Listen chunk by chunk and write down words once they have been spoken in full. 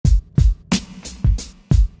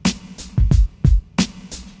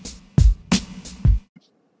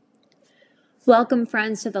Welcome,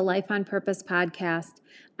 friends, to the Life on Purpose podcast.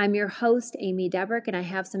 I'm your host, Amy Debrick, and I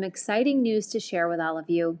have some exciting news to share with all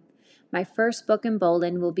of you. My first book,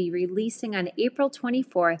 Emboldened, will be releasing on April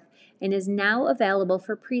 24th and is now available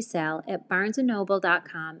for pre-sale at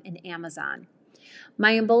barnesandnoble.com and Amazon.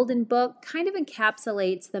 My Emboldened book kind of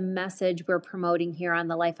encapsulates the message we're promoting here on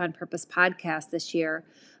the Life on Purpose podcast this year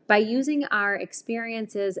by using our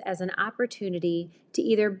experiences as an opportunity to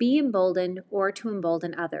either be emboldened or to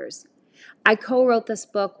embolden others. I co-wrote this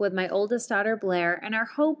book with my oldest daughter, Blair, and our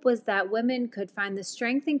hope was that women could find the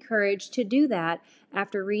strength and courage to do that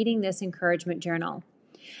after reading this encouragement journal.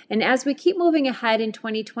 And as we keep moving ahead in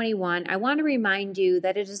 2021, I want to remind you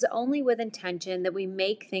that it is only with intention that we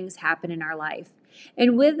make things happen in our life.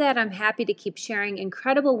 And with that, I'm happy to keep sharing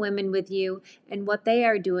incredible women with you and what they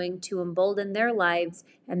are doing to embolden their lives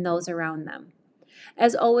and those around them.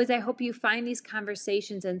 As always, I hope you find these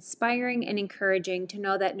conversations inspiring and encouraging to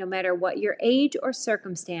know that no matter what your age or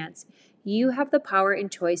circumstance, you have the power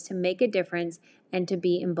and choice to make a difference and to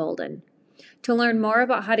be emboldened. To learn more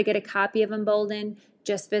about how to get a copy of Emboldened,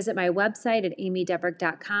 just visit my website at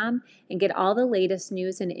amydebrick.com and get all the latest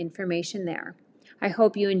news and information there. I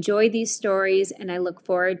hope you enjoy these stories, and I look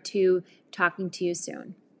forward to talking to you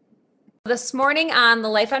soon. This morning on the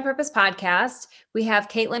Life on Purpose podcast, we have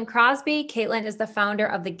Caitlyn Crosby. Caitlyn is the founder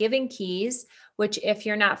of the Giving Keys, which, if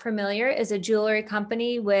you're not familiar, is a jewelry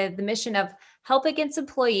company with the mission of helping its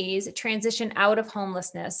employees transition out of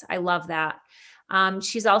homelessness. I love that.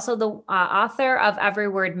 She's also the author of Every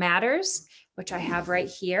Word Matters, which I have right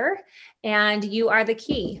here, and You Are the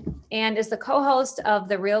Key, and is the co-host of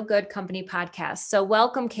the Real Good Company podcast. So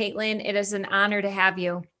welcome, Caitlyn. It is an honor to have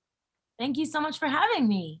you. Thank you so much for having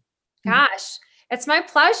me. Gosh, it's my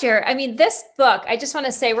pleasure. I mean, this book, I just want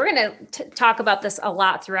to say, we're going to talk about this a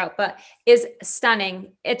lot throughout, but is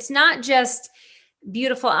stunning. It's not just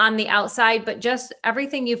beautiful on the outside, but just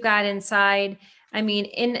everything you've got inside. I mean,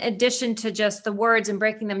 in addition to just the words and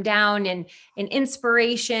breaking them down and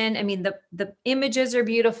inspiration, I mean, the images are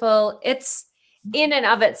beautiful. It's in and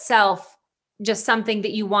of itself just something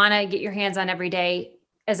that you want to get your hands on every day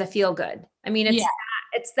as a feel good. I mean,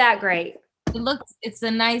 it's that great. It's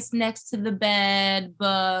a nice next to the bed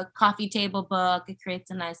book, coffee table book. It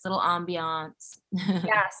creates a nice little ambiance.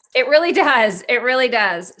 Yes, it really does. It really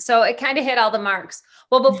does. So it kind of hit all the marks.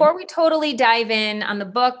 Well, before we totally dive in on the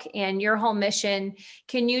book and your whole mission,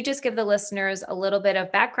 can you just give the listeners a little bit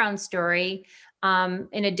of background story,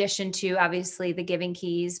 in addition to obviously the Giving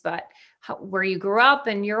Keys, but where you grew up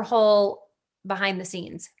and your whole behind the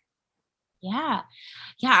scenes? Yeah.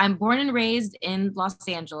 I'm born and raised in Los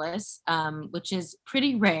Angeles, which is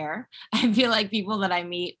pretty rare. I feel like people that I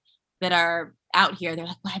meet that are out here, they're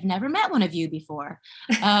like, well, I've never met one of you before.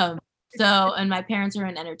 And my parents are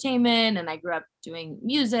in entertainment, and I grew up doing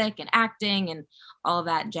music and acting and all of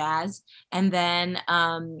that jazz. And then,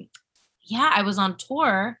 I was on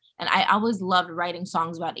tour, and I always loved writing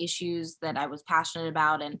songs about issues that I was passionate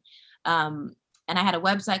about. And I had a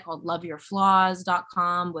website called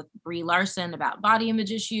loveyourflaws.com with Brie Larson about body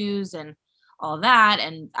image issues and all of that.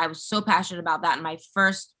 And I was so passionate about that. And my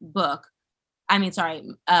first my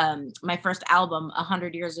first album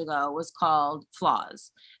 100 years ago was called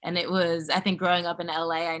Flaws. And it was, I think growing up in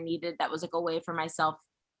LA, that was like a way for myself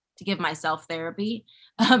to give myself therapy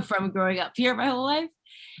from growing up here my whole life.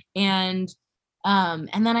 And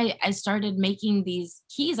then I started making these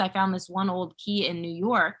keys. I found this one old key in New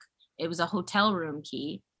York. It was a hotel room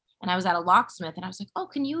key. And I was at a locksmith, and I was like, oh,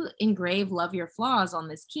 can you engrave Love Your Flaws on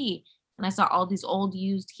this key? And I saw all these old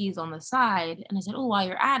used keys on the side. And I said, oh, while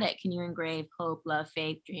you're at it, can you engrave hope, love,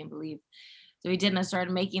 faith, dream, believe? So we did, and I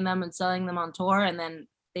started making them and selling them on tour. And then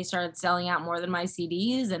they started selling out more than my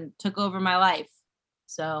CDs and took over my life.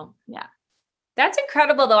 So, yeah. That's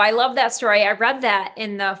incredible, though. I love that story. I read that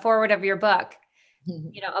in the foreword of your book.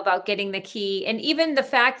 About getting the key, and even the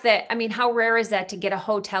fact that, I mean, how rare is that to get a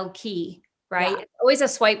hotel key, right? Yeah. It's always a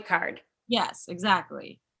swipe card. Yes,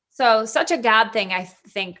 exactly. So such a God thing, I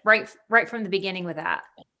think, right from the beginning with that.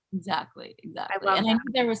 Exactly. I knew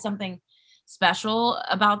there was something special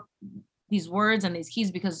about these words and these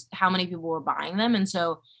keys because how many people were buying them. And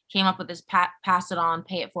so came up with this pass it on,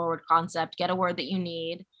 pay it forward concept, get a word that you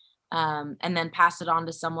need. And then pass it on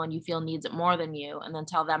to someone you feel needs it more than you, and then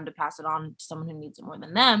tell them to pass it on to someone who needs it more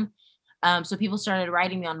than them. So people started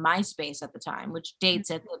writing me on MySpace at the time, which dates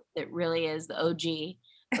it. It really is the OG,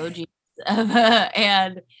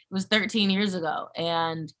 and it was 13 years ago.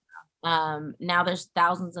 And now there's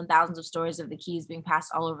thousands and thousands of stories of the keys being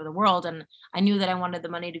passed all over the world. And I knew that I wanted the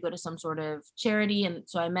money to go to some sort of charity. And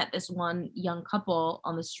so I met this one young couple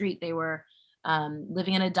on the street. They were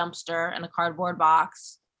living in a dumpster in a cardboard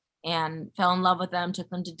box. and fell in love with them, took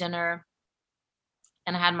them to dinner,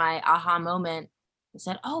 and I had my aha moment and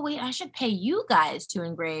said, "Oh, wait, I should pay you guys to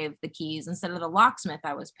engrave the keys instead of the locksmith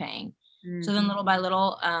I was paying." So then little by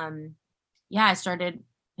little, yeah, I started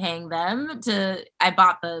paying them to I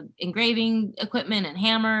bought the engraving equipment and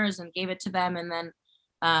hammers and gave it to them, and then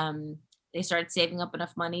they started saving up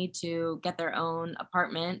enough money to get their own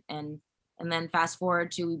apartment, and then fast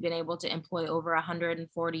forward to we've been able to employ over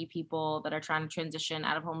 140 people that are trying to transition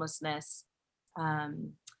out of homelessness.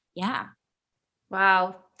 Um, yeah.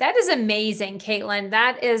 Wow, that is amazing, Caitlin.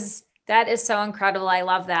 That is so incredible. I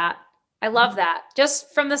love that. I love that.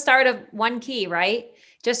 Just from the start of one key, right?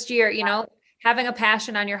 Just having a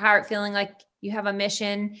passion on your heart, feeling like you have a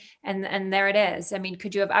mission, and there it is. I mean,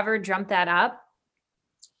 could you have ever dreamt that up?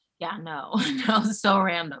 Yeah, no, no, so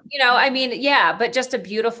random. I mean, yeah, but just a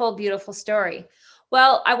beautiful, beautiful story.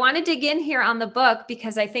 Well, I want to dig in here on the book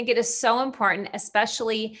because I think it is so important,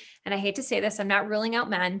 especially, and I hate to say this, I'm not ruling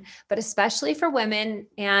out men, but especially for women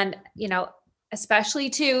and,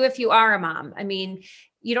 especially too, if you are a mom. I mean,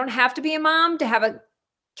 you don't have to be a mom to have a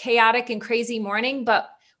chaotic and crazy morning, but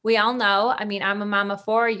we all know, I mean, I'm a mom of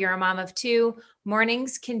 4, you're a mom of 2.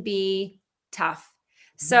 Mornings can be tough.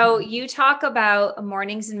 So you talk about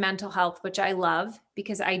mornings and mental health, which I love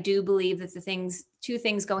because I do believe that two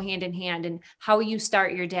things go hand in hand, and how you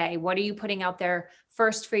start your day. What are you putting out there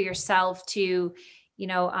first for yourself to,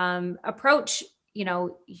 approach,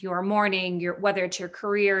 your morning, whether it's your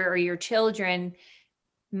career or your children,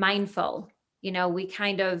 mindful. We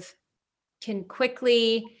kind of can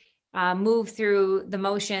quickly move through the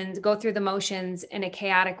motions, go through the motions in a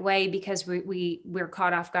chaotic way because we're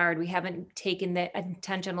caught off guard. We haven't taken the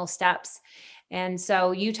intentional steps. And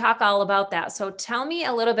so you talk all about that. So tell me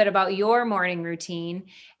a little bit about your morning routine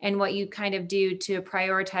and what you kind of do to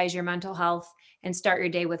prioritize your mental health and start your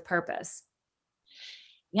day with purpose.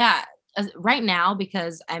 Yeah, right now,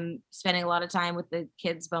 because I'm spending a lot of time with the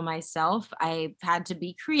kids by myself, I've had to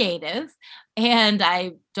be creative, and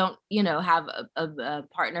I don't, have a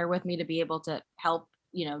partner with me to be able to help,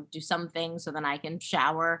 do some things so then I can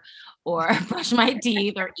shower or brush my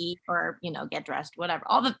teeth or eat or, get dressed, whatever.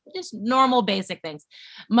 All the just normal basic things,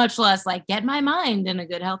 much less like get my mind in a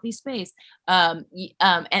good healthy space. And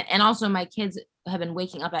also my kids have been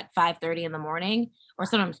waking up at 5:30 in the morning or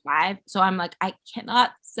sometimes 5. So I'm like, I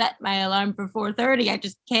cannot set my alarm for 4:30. I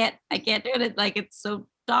can't do it. Like it's so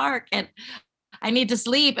dark and I need to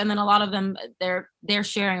sleep. And then a lot of them, they're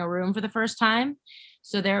sharing a room for the first time.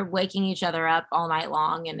 So they're waking each other up all night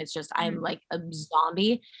long. And it's just, I'm like a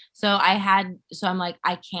zombie. So I'm like,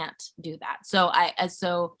 I can't do that.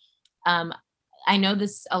 Um, I know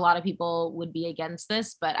this, a lot of people would be against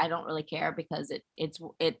this, but I don't really care because it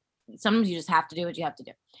sometimes you just have to do what you have to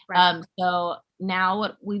do. Right. So now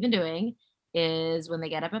what we've been doing is when they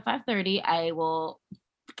get up at 5:30, I will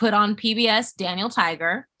put on PBS Daniel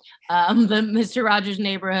Tiger, the Mr. Rogers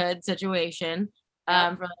Neighborhood situation,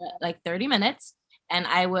 Yep. for like 30 minutes, and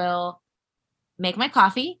I will make my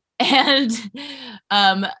coffee and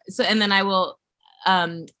and then I will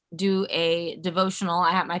do a devotional.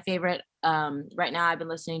 I have my favorite right now I've been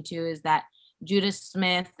listening to is that Judah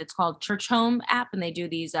Smith, it's called Church Home app, and they do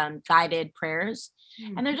these guided prayers,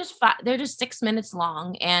 and they're just 6 minutes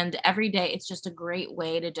long, and every day it's just a great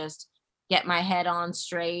way to just get my head on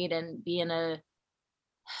straight and be in a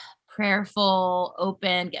prayerful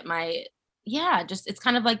open, get my yeah, just it's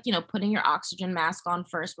kind of like, putting your oxygen mask on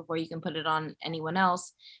first before you can put it on anyone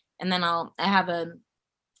else. And then I have a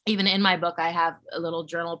even in my book, I have a little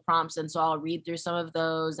journal prompts. And so I'll read through some of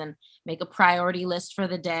those and make a priority list for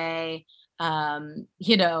the day.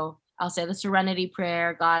 I'll say the serenity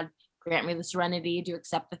prayer. God, grant me the serenity to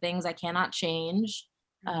accept the things I cannot change,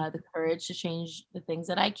 the courage to change the things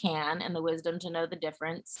that I can, and the wisdom to know the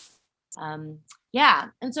difference. Yeah.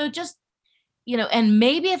 And so just, and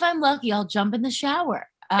maybe if I'm lucky, I'll jump in the shower.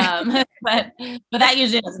 But that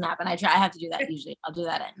usually doesn't happen. I have to do that usually. I'll do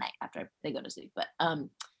that at night after they go to sleep. But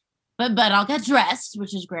I'll get dressed,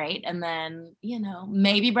 which is great, and then,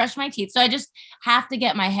 maybe brush my teeth. So I just have to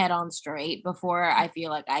get my head on straight before I feel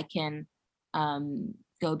like I can,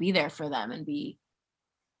 go be there for them and be,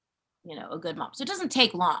 a good mom. So it doesn't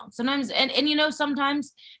take long. Sometimes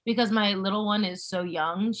sometimes because my little one is so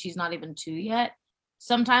young, she's not even 2 yet,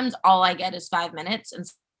 sometimes all I get is 5 minutes, and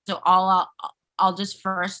so I'll just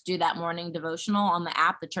first do that morning devotional on the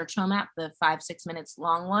app, the Church Home app, the 5-6 minutes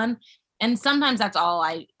long one, and sometimes that's all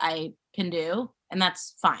I can do, and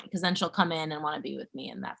that's fine because then she'll come in and want to be with me,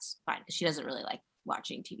 and that's fine because she doesn't really like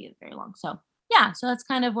watching TV very long. So yeah, so that's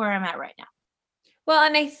kind of where I'm at right now. Well,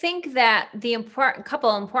 and I think that the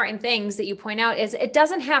couple important things that you point out is it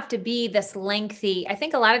doesn't have to be this lengthy. I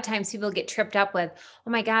think a lot of times people get tripped up with, oh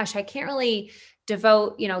my gosh, I can't really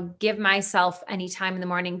devote, give myself any time in the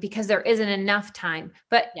morning because there isn't enough time.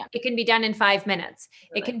 But Yeah, it can be done in 5 minutes. It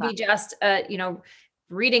really can fun. be just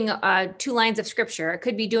reading 2 lines of scripture. It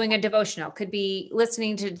could be doing a devotional, could be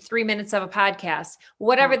listening to 3 minutes of a podcast,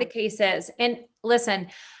 whatever the case is. And listen,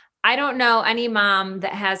 I don't know any mom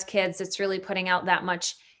that has kids that's really putting out that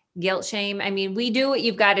much guilt shame. I mean, we do what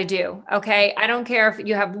you've got to do. Okay. I don't care if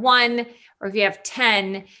you have one or if you have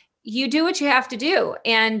 10, you do what you have to do.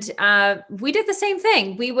 And we did the same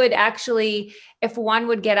thing. We would actually, if one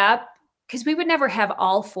would get up, because we would never have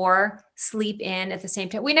all four sleep in at the same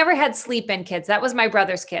time. We never had sleep in kids. That was my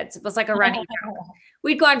brother's kids. It was like a running joke.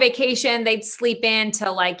 We'd go on vacation. They'd sleep in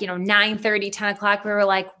till like, 9:30, 10 o'clock. We were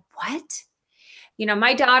like, what?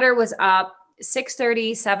 My daughter was up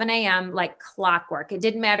 6:30, 7 a.m. like clockwork. It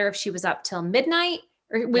didn't matter if she was up till midnight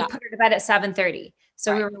or we Yeah, put her to bed at 7:30.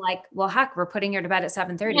 So we right. were like, well, heck, we're putting her to bed at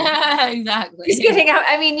 7:30. Yeah, She's exactly. getting out.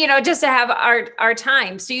 I mean, just to have our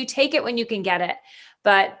time. So you take it when you can get it.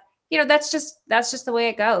 But that's just the way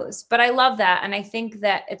it goes. But I love that. And I think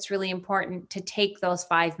that it's really important to take those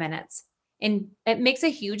 5 minutes and it makes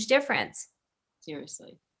a huge difference.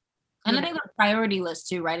 Seriously. And You I know, think the priority list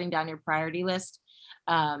too, writing down your priority list.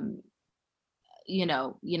 Um,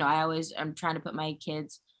 I'm trying to put my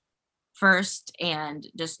kids first and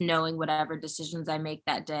just knowing whatever decisions I make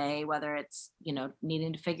that day, whether it's,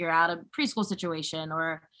 needing to figure out a preschool situation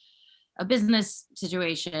or a business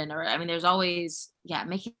situation, or I mean, there's always, yeah,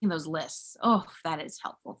 making those lists. Oh, that is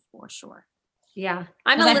helpful for sure. yeah.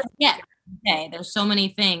 I'm a Because I list forget. maker. Okay, there's so many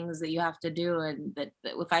things that you have to do, and that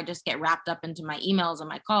if I just get wrapped up into my emails and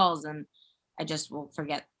my calls, and I just will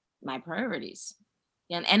forget my priorities.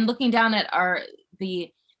 And looking down at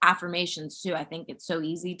the affirmations too, I think it's so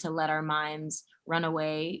easy to let our minds run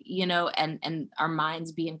away, and our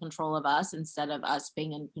minds be in control of us instead of us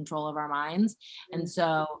being in control of our minds. And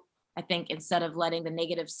so I think instead of letting the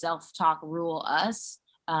negative self-talk rule us,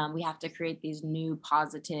 we have to create these new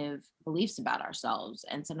positive beliefs about ourselves.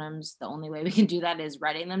 And sometimes the only way we can do that is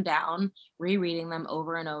writing them down, rereading them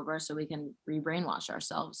over and over so we can rebrainwash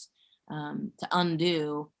ourselves, to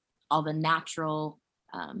undo all the natural,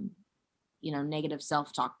 negative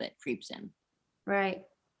self-talk that creeps in. Right.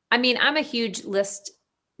 I mean, I'm a huge list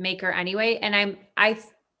maker anyway, and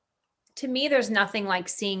to me, there's nothing like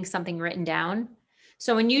seeing something written down.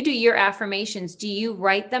 So when you do your affirmations, do you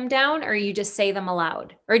write them down or you just say them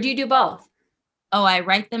aloud? Or do you do both? Oh, I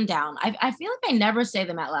write them down. I feel like I never say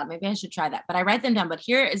them out loud. Maybe I should try that. But I write them down. But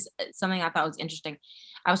here is something I thought was interesting.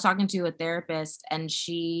 I was talking to a therapist, and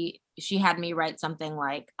she had me write something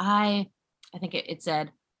like, I think it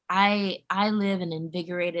said, I live an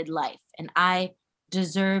invigorated life, and I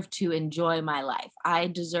deserve to enjoy my life. I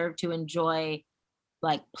deserve to enjoy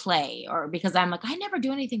like play, or because I'm like, I never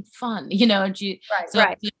do anything fun, and Right, so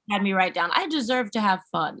right. she had me write down, I deserve to have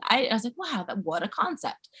fun. I was like, wow, what a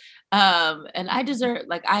concept. And I deserve,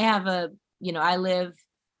 like, I have I live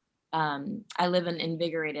an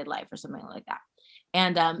invigorated life or something like that.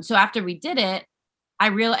 And so after we did it,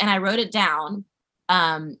 and I wrote it down.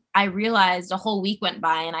 I realized a whole week went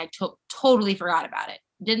by and I totally forgot about it.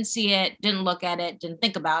 Didn't see it, didn't look at it, didn't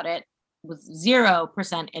think about it. Was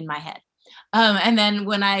 0% in my head. And then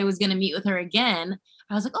when I was going to meet with her again,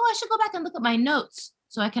 I was like, oh, I should go back and look at my notes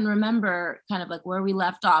so I can remember kind of like where we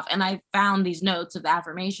left off. And I found these notes of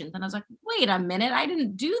affirmations, and I was like, wait a minute, I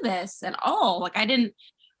didn't do this at all. Like, I didn't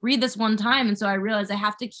read this one time. And so I realized I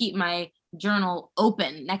have to keep my journal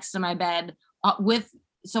open next to my bed,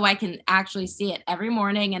 so I can actually see it every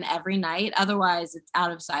morning and every night. Otherwise, it's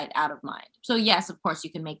out of sight, out of mind. So yes, of course,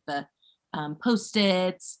 you can make the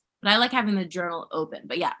post-its, but I like having the journal open.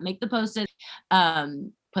 But yeah, make the post-its,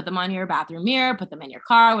 put them on your bathroom mirror, put them in your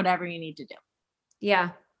car, whatever you need to do.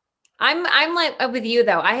 Yeah. I'm like with you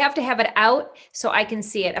though. I have to have it out so I can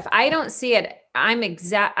see it. If I don't see it, I'm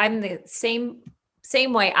the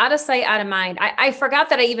same way, out of sight, out of mind. I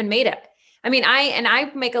forgot that I even made it. I mean,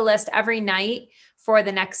 I make a list every night for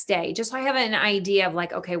the next day, just so I have an idea of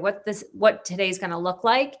like, okay, what today's going to look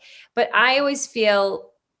like. But I always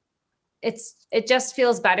feel it just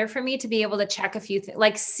feels better for me to be able to check a few things,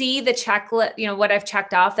 like see the checklist, what I've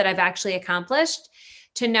checked off that I've actually accomplished,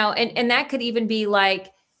 to know. And that could even be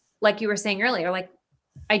like you were saying earlier, like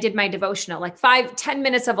I did my devotional, like 5-10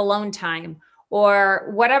 minutes of alone time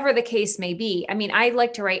or whatever the case may be. I mean, I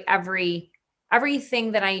like to write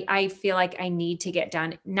everything that I feel like I need to get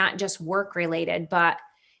done, not just work related, but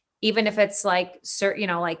even if it's like certain,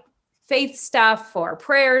 like faith stuff or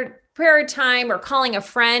prayer prayer time or calling a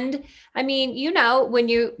friend. I mean, you know, when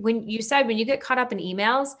you said when you get caught up in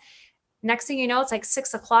emails, next thing you know, it's like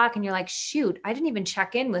 6 o'clock and you're like, shoot, I didn't even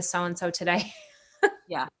check in with so-and-so today.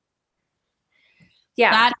 Yeah.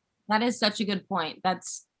 Yeah. That is such a good point.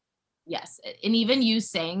 That's yes. And even you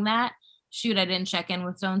saying that, shoot, I didn't check in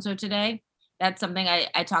with so and so today. That's something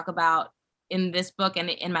I talk about in this book and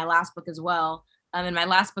in my last book as well. In my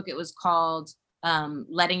last book, it was called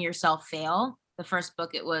Letting Yourself Fail. The first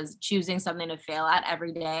book, it was choosing something to fail at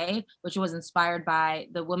every day, which was inspired by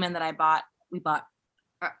the woman that we bought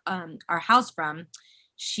our house from.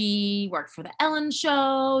 She worked for the Ellen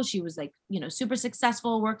show. She was like, you know, super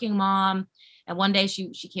successful working mom. And one day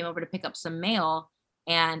she came over to pick up some mail.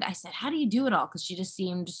 And I said, how do you do it all? Because she just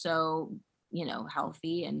seemed so, you know,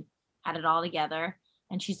 healthy and had it all together.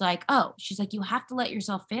 And she's like, you have to let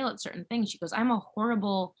yourself fail at certain things. She goes, I'm a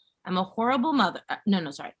horrible mother. No,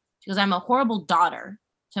 sorry. She goes, I'm a horrible daughter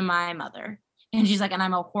to my mother. And she's like, and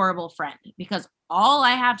I'm a horrible friend because all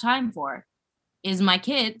I have time for is my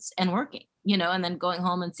kids and working, you know, and then going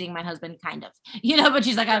home and seeing my husband kind of, you know, but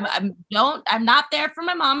she's like, I'm not there for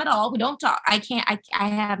my mom at all. We don't talk. I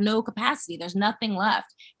have no capacity. There's nothing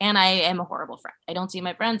left. And I am a horrible friend. I don't see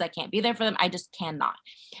my friends. I can't be there for them. I just cannot.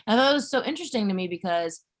 And that was so interesting to me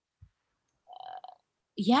because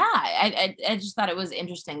yeah, I just thought it was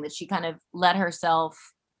interesting that she kind of let herself,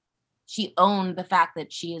 she owned the fact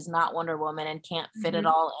that she is not Wonder Woman and can't fit it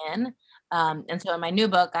all in. And so in my new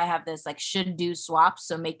book, I have this like should do swaps.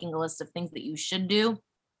 So making a list of things that you should do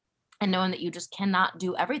and knowing that you just cannot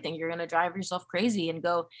do everything. You're going to drive yourself crazy and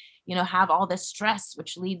go, you know, have all this stress,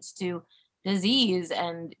 which leads to disease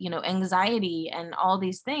and, you know, anxiety and all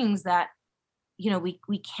these things that, you know, we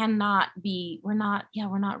cannot be, we're not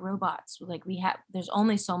robots. Like there's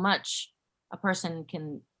only so much a person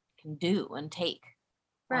can do and take.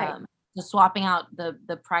 Right. So swapping out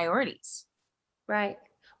the priorities. Right.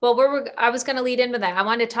 Well, I was going to lead into that. I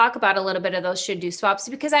wanted to talk about a little bit of those should do swaps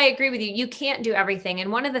because I agree with you. You can't do everything.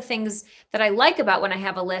 And one of the things that I like about when I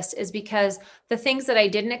have a list is because the things that I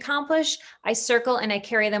didn't accomplish, I circle and I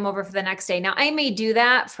carry them over for the next day. Now, I may do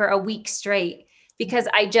that for a week straight because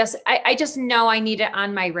I just know I need it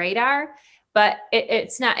on my radar, but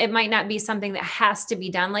it might not be something that has to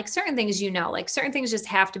be done. Like certain things, you know, like certain things just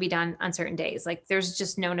have to be done on certain days. Like there's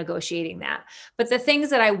just no negotiating that. But the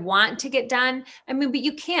things that I want to get done, I mean, but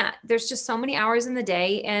you can't. There's just so many hours in the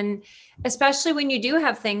day. And especially when you do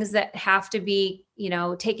have things that have to be, you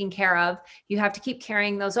know, taken care of, you have to keep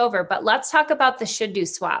carrying those over. But let's talk about the should do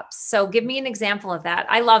swaps. So give me an example of that.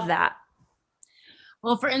 I love that.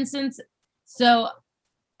 Well, for instance, so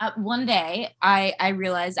one day I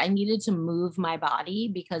realized I needed to move my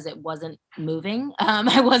body because it wasn't moving.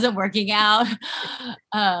 I wasn't working out.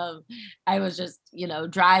 I was just, you know,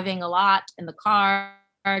 driving a lot in the car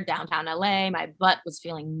downtown LA. My butt was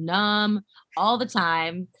feeling numb all the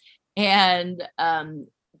time. And,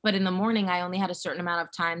 but in the morning, I only had a certain amount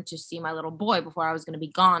of time to see my little boy before I was going to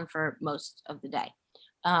be gone for most of the day.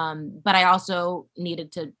 But I also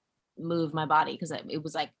needed to move my body because it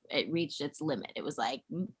was like it reached its limit. It was like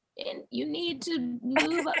you need to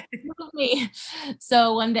move me.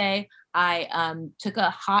 So one day I took a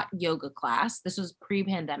hot yoga class. This was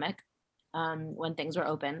pre-pandemic, when things were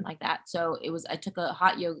open like that. So I took a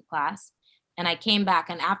hot yoga class and I came back,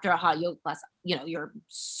 and after a hot yoga class, you know, you're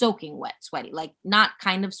soaking wet, sweaty, like not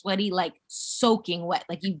kind of sweaty, like soaking wet,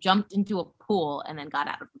 like you jumped into a pool and then got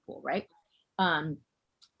out of the pool, right? My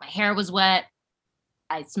hair was wet.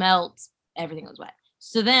 I smelled, everything was wet.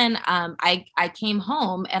 So then I came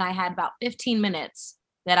home and I had about 15 minutes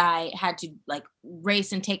that I had to like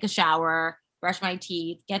race and take a shower, brush my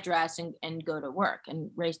teeth, get dressed and go to work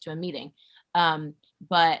and race to a meeting.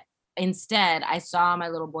 But instead I saw my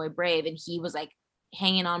little boy Brave and he was like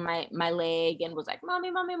hanging on my leg and was like,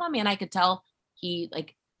 mommy, mommy, mommy. And I could tell he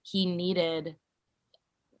needed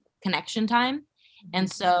connection time.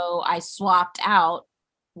 And so I swapped out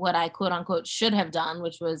what I quote unquote should have done,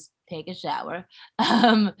 which was take a shower.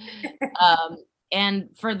 Um, and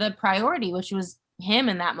for the priority, which was him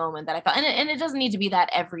in that moment that I felt, and it doesn't need to be that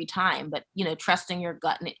every time, but you know, trusting your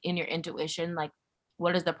gut and in your intuition, like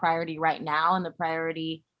what is the priority right now? And the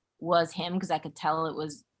priority was him because I could tell it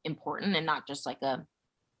was important and not just like a,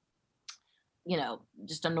 you know,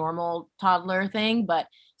 just a normal toddler thing. But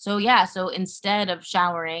so yeah, so instead of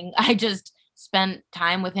showering, I just spent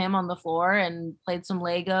time with him on the floor and played some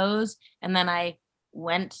Legos. And then I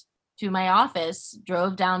went to my office,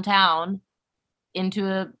 drove downtown into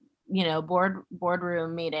a, you know,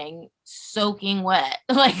 boardroom meeting, soaking wet,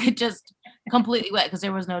 like just completely wet because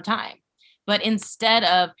there was no time. But instead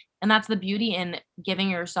of And that's the beauty in giving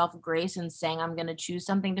yourself grace and saying, I'm going to choose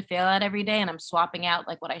something to fail at every day. And I'm swapping out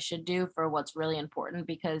like what I should do for what's really important,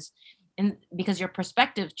 because your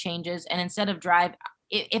perspective changes. And instead of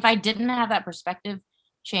if I didn't have that perspective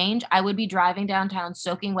change, I would be driving downtown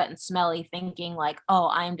soaking wet and smelly, thinking like, oh,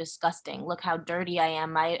 I am disgusting. Look how dirty I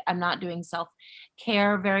am. I'm not doing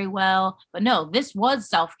self-care very well. But no, this was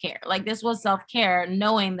self-care. Like this was self-care,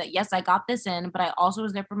 knowing that yes, I got this in, but I also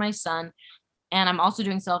was there for my son. And I'm also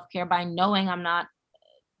doing self-care by knowing I'm not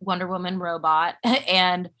Wonder Woman robot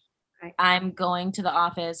and Right. I'm going to the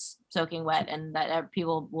office soaking wet and that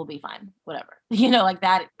people will be fine, whatever. Like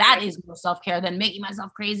that is more self-care than making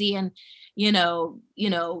myself crazy and,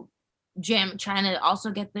 trying to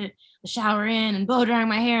also get the shower in and blow drying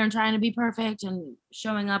my hair and trying to be perfect and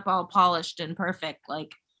showing up all polished and perfect.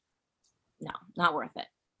 Like, no, not worth it.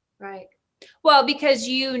 Right. Well, because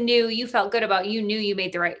you felt good about, you knew you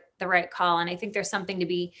made the right call. And I think there's something to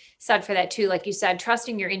be said for that too. Like you said,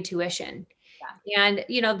 trusting your intuition. And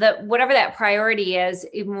whatever that priority is,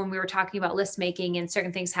 even when we were talking about list making and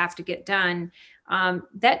certain things have to get done,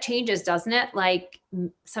 that changes, doesn't it? Like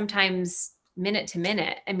sometimes minute to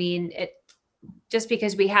minute. I mean, just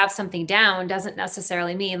because we have something down doesn't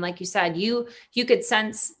necessarily mean, like you said, you could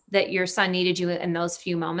sense that your son needed you in those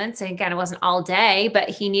few moments. And again, it wasn't all day, but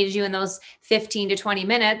he needed you in those 15 to 20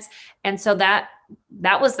 minutes. And so that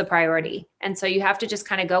was the priority. And so you have to just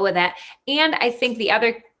kind of go with that. And I think the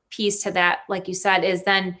other piece to that, like you said, is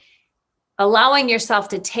then allowing yourself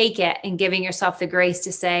to take it and giving yourself the grace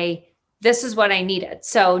to say, this is what I needed.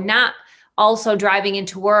 So not also driving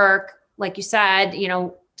into work, like you said,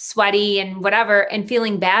 sweaty and whatever, and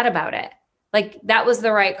feeling bad about it. Like that was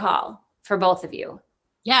the right call for both of you.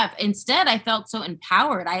 Yeah. Instead, I felt so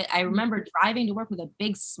empowered. I remember driving to work with a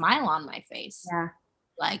big smile on my face. Yeah.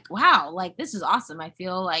 Like, wow, like this is awesome. I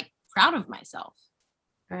feel like proud of myself.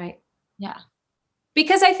 Right. Yeah.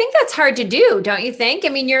 Because I think that's hard to do, don't you think? I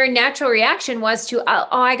mean, your natural reaction was to,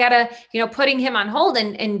 I gotta, putting him on hold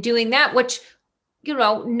and doing that, which,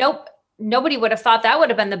 nope. Nobody would have thought that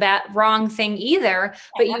would have been the wrong thing either,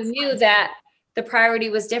 but you knew that the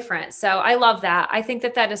priority was different. So I love that. I think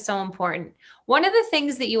that is so important. One of the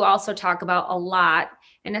things that you also talk about a lot,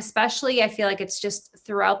 and especially I feel like it's just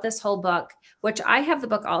throughout this whole book, which I have the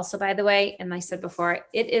book also, by the way, and I said before,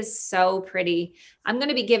 it is so pretty. I'm going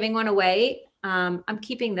to be giving one away. I'm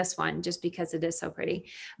keeping this one just because it is so pretty,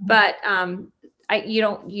 but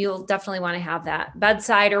you'll definitely want to have that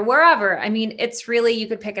bedside or wherever. I mean, it's really, you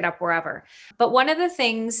could pick it up wherever. But one of the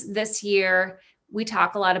things this year we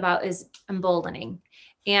talk a lot about is emboldening.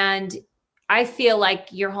 And I feel like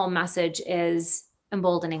your whole message is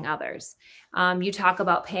emboldening others. You talk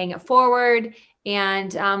about paying it forward.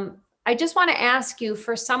 And I just want to ask you,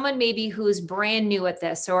 for someone maybe who's brand new at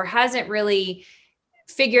this or hasn't really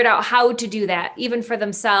figured out how to do that, even for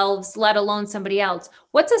themselves, let alone somebody else,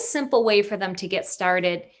 what's a simple way for them to get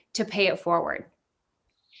started to pay it forward?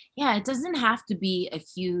 Yeah, it doesn't have to be a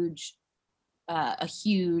huge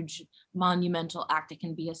monumental act. It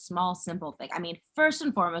can be a small, simple thing. I mean, first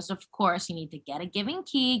and foremost, of course, you need to get a giving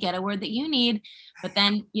key, get a word that you need, but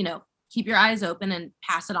then, keep your eyes open and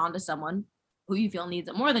pass it on to someone who you feel needs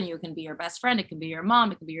it more than you. It can be your best friend. It can be your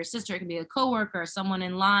mom. It can be your sister. It can be a coworker, someone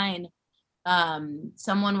in line,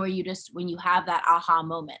 someone where when you have that aha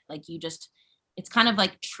moment, like it's kind of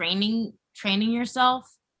like training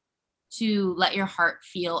yourself to let your heart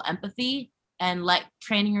feel empathy and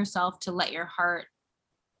training yourself to let your heart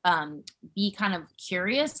be kind of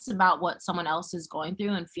curious about what someone else is going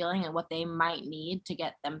through and feeling and what they might need to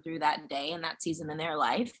get them through that day and that season in their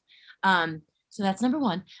life. So that's number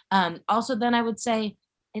one. Also, then I would say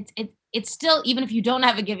it's still, even if you don't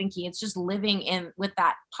have a giving key, it's just living in with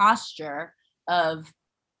that posture of,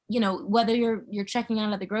 whether you're checking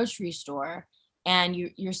out at the grocery store and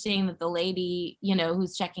you're seeing that the lady,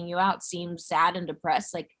 who's checking you out seems sad and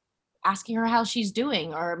depressed, like asking her how she's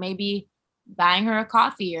doing, or maybe buying her a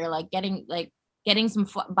coffee, or getting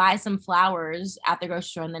buy some flowers at the grocery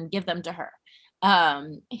store and then give them to her.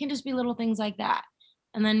 It can just be little things like that.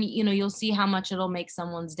 And then, you'll see how much it'll make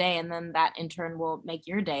someone's day. And then that in turn will make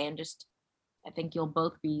your day. And I think you'll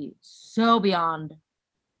both be so beyond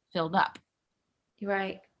filled up. You're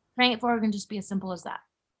right. Praying it forward can just be as simple as that.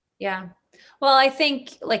 Yeah. Well, I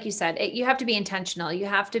think, like you said, you have to be intentional. You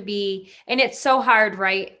have to be, and it's so hard,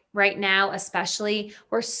 right now, especially,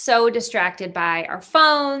 we're so distracted by our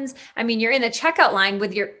phones. I mean, you're in the checkout line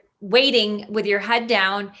waiting with your head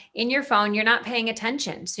down in your phone. You're not paying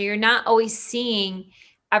attention. So you're not always seeing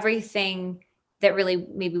everything that really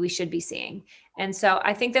maybe we should be seeing. And so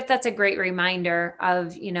I think that's a great reminder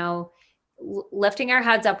of, lifting our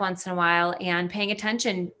heads up once in a while and paying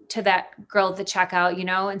attention to that girl at the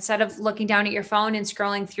checkout, instead of looking down at your phone and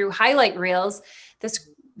scrolling through highlight reels,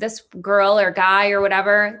 this girl or guy or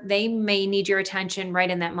whatever, they may need your attention right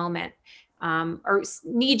in that moment, or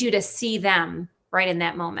need you to see them right in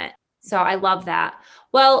that moment. So I love that.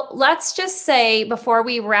 Well, let's just say before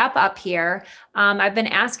we wrap up here, I've been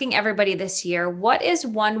asking everybody this year, what is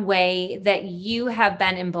one way that you have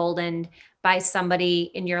been emboldened by somebody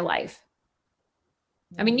in your life?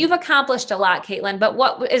 I mean, you've accomplished a lot, Caitlyn, but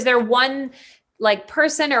what is there one like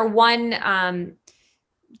person or one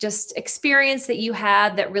just experience that you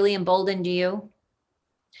had that really emboldened you?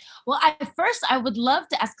 Well, I would love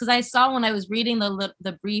to ask, because I saw when I was reading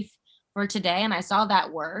the brief for today and I saw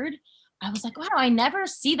that word, I was like, wow, I never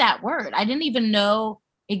see that word. I didn't even know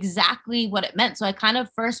exactly what it meant. So I kind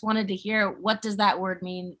of first wanted to hear, what does that word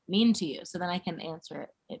mean to you? So then I can answer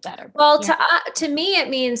it better. Well, Yeah. to me, it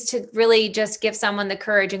means to really just give someone the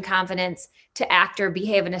courage and confidence to act or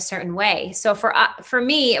behave in a certain way. So for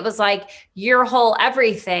me, it was like your whole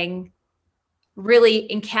everything really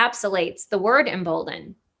encapsulates the word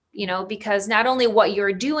embolden, because not only what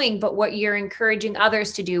you're doing, but what you're encouraging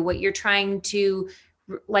others to do, what you're trying to,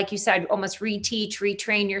 like you said, almost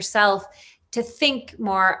retrain yourself to think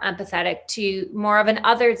more empathetic, to more of an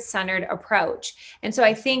other-centered approach. And so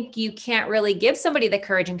I think you can't really give somebody the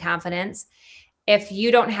courage and confidence if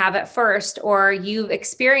you don't have it first, or you've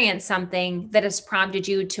experienced something that has prompted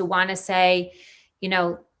you to want to say,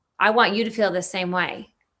 I want you to feel the same way.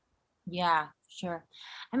 Yeah, sure.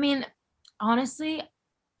 I mean, honestly,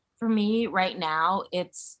 for me right now,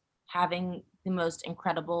 it's having the most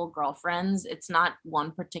incredible girlfriends. It's not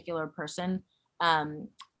one particular person. Um,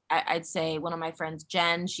 I'd say one of my friends,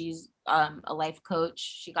 Jen, she's a life coach.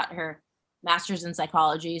 She got her master's in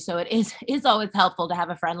psychology. So it is always helpful to have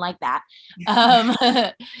a friend like that.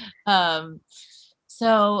 Um,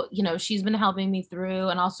 so, she's been helping me through,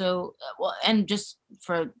 and also, well, and just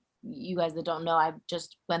for you guys that don't know, I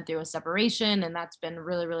just went through a separation, and that's been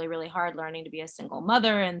really, really, really hard, learning to be a single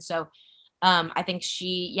mother. And so I think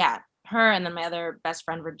her, and then my other best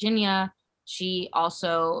friend, Virginia, she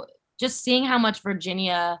also, just seeing how much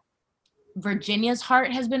Virginia's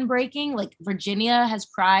heart has been breaking. Like, Virginia has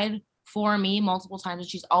cried for me multiple times, and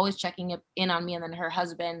she's always checking in on me. And then her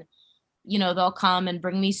husband, they'll come and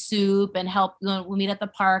bring me soup and help. We'll meet at the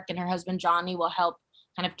park, and her husband, Johnny, will help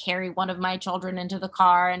kind of carry one of my children into the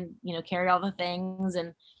car and, carry all the things.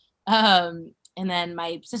 And then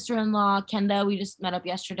my sister-in-law, Kenda, we just met up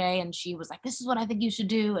yesterday, and she was like, this is what I think you should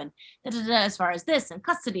do. And as far as this and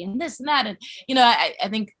custody and this and that. And, I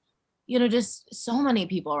think, just so many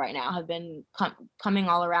people right now have been coming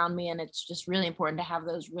all around me. And it's just really important to have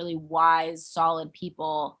those really wise, solid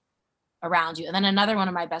people around you. And then another one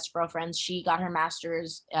of my best girlfriends, she got her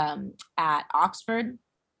master's at Oxford.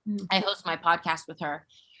 I host my podcast with her,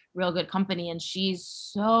 Real Good Company, and she's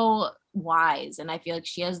so wise. And I feel like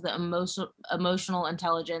she has the emotional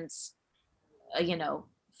intelligence,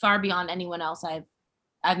 far beyond anyone else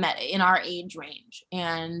I've met in our age range.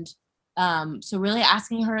 And so really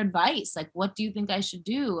asking her advice, like, what do you think I should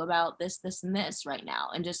do about this, and this right now?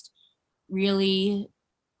 And just really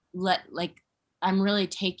I'm really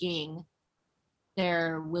taking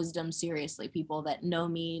their wisdom seriously, people that know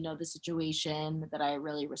me, know the situation, that I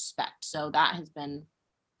really respect. So that has been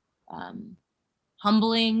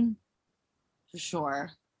humbling for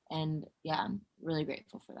sure. And yeah, I'm really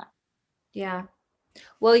grateful for that. Yeah.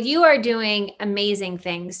 Well, you are doing amazing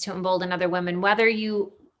things to embolden other women, whether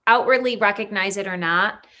you outwardly recognize it or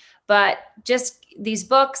not. But just these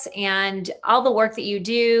books and all the work that you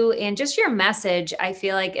do, and just your message, I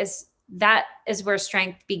feel like that is where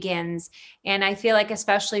strength begins. And I feel like,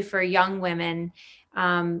 especially for young women,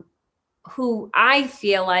 who I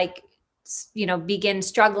feel like, begin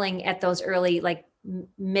struggling at those early, like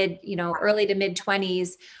early to mid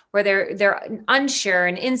 20s, where they're unsure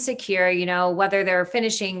and insecure, whether they're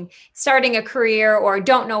starting a career, or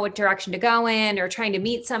don't know what direction to go in, or trying to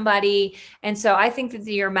meet somebody. And so I think that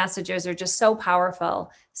your messages are just so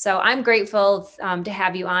powerful. So I'm grateful to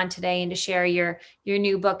have you on today and to share your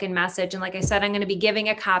new book and message. And like I said, I'm going to be giving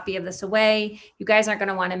a copy of this away. You guys aren't going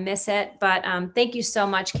to want to miss it. But thank you so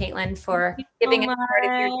much, Caitlyn, for giving us part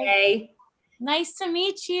of your day. Nice to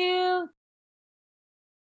meet you.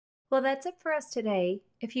 Well, that's it for us today.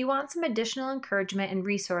 If you want some additional encouragement and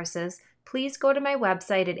resources, please go to my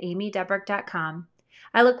website at amydebruck.com.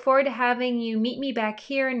 I look forward to having you meet me back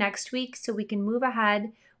here next week so we can move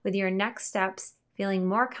ahead with your next steps, feeling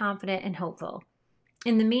more confident and hopeful.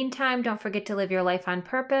 In the meantime, don't forget to live your life on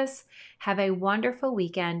purpose. Have a wonderful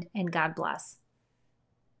weekend, and God bless.